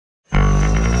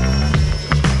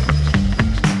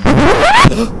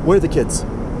Where are the kids?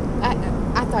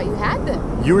 I thought you had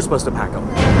them. You were supposed to pack them.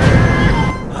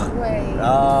 Wait.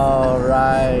 All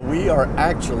right. We are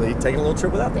actually taking a little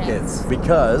trip without the kids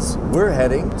because we're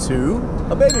heading to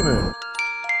a baby moon.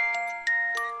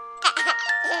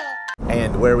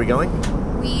 And where are we going?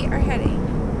 We are heading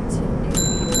to New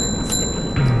York City.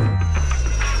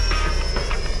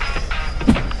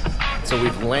 So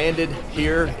we've landed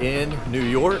here in New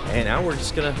York, and now we're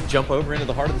just gonna jump over into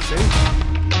the heart of the city.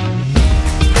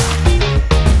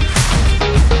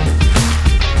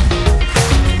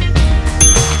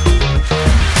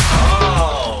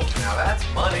 Oh, now that's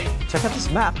money. Check out this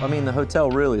map. I mean, the hotel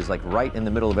really is like right in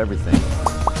the middle of everything.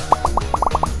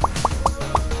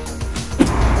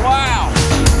 Wow.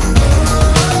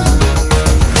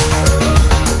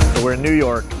 So we're in New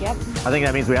York. Yep. I think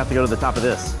that means we have to go to the top of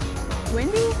this.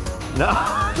 Wendy? No,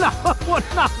 no, what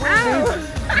not Wendy?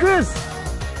 This.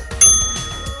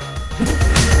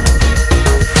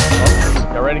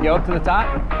 Y'all ready to go up to the top?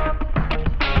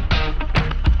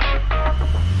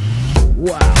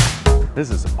 Wow, this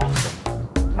is awesome.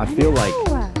 I feel like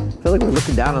we're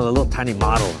looking down on a little tiny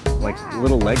model, like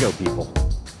little Lego people.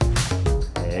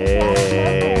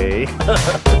 Hey.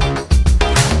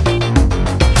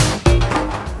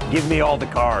 Give me all the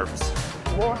carbs.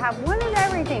 We'll have one of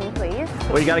everything, please.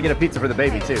 Well, you gotta get a pizza for the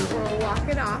baby too. We'll walk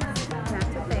it off.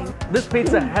 That's the thing. This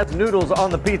pizza has noodles on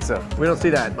the pizza. We don't see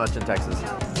that much in Texas.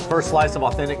 No. First slice of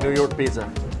authentic New York pizza.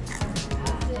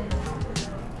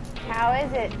 How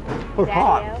is it? It's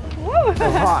hot. Woo! It's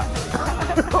hot.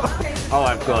 Oh,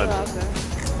 I'm good.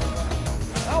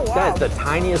 Oh, wow. That is the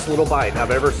tiniest little bite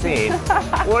I've ever seen.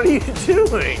 What are you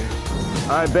doing?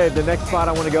 All right, babe, the next spot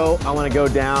I want to go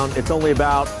down. It's only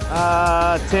about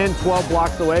 10, 12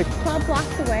 blocks away. 12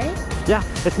 blocks away? Yeah,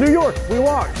 it's New York. We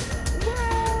walked. Well,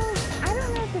 I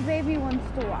don't know if the baby wants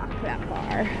to walk that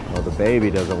far. Well, the baby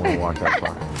doesn't want to walk that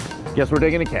far. Guess we're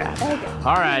taking a cab. Okay.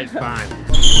 All right, fine.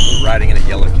 We're riding in a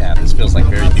yellow cab. This feels like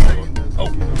very New York.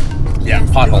 Oh, yeah,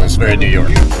 potholes, very New York.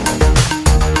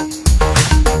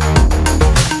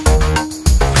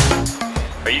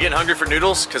 Are you getting hungry for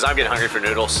noodles? Because I'm getting hungry for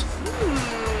noodles.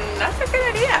 That's a good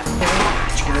idea.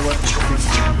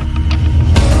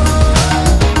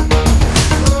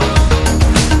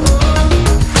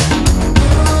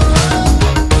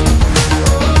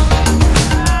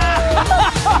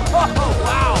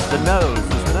 Wow, the nose.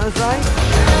 Is the nose right?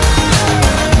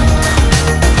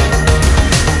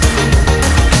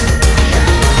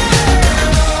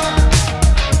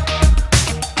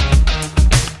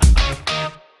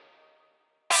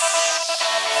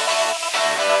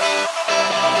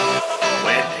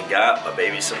 Got my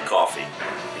baby some coffee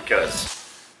because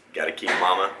gotta keep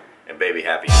mama and baby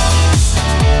happy.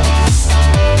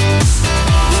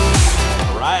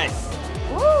 All right.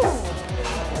 Woo!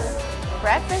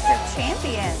 Breakfast of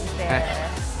champions there.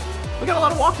 We got a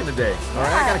lot of walking today. All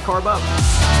right, I gotta carb up.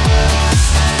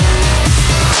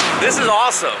 This is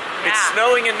awesome. Yeah. It's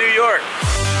snowing in New York.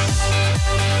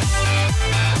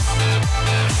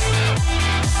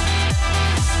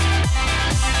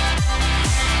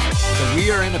 We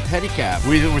are in a pedicab.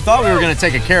 We thought we were going to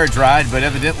take a carriage ride, but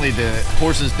evidently the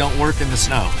horses don't work in the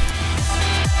snow.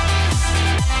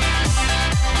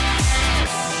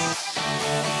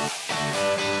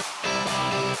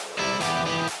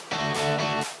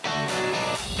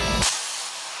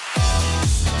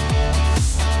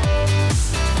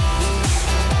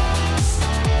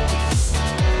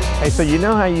 Hey, so you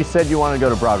know how you said you want to go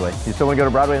to Broadway? You still want to go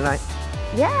to Broadway tonight?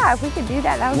 Yeah, if we could do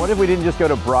that, that would. What if we didn't just go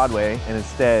to Broadway and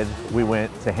instead we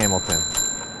went to Hamilton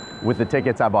with the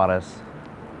tickets I bought us?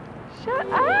 Shut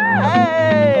up!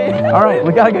 Hey! All right,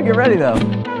 we gotta go get ready though.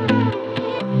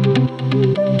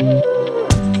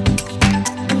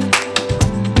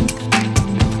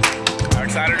 How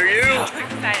excited are you? So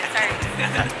excited, sorry.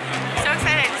 So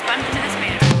excited, I just bumped into this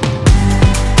man.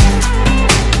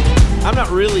 I'm not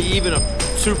really even a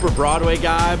super Broadway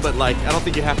guy, but like, I don't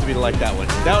think you have to be like that one.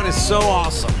 That one is so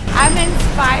awesome. I'm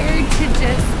inspired to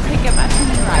just pick up my pen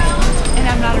and write, and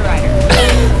I'm not a writer.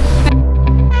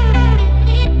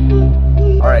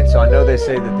 All right, so I know they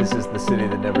say that this is the city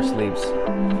that never sleeps,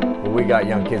 but we got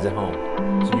young kids at home.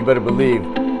 So you better believe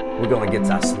we're gonna get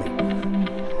our sleep.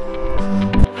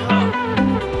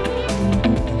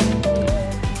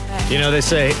 You know, they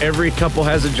say every couple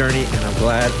has a journey, and I'm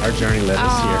glad our journey led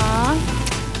us here.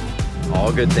 All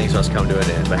good things must come to an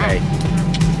end, but hey,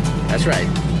 that's right.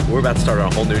 We're about to start on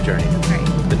a whole new journey.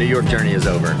 Right. The New York journey is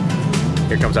over.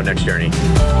 Here comes our next journey.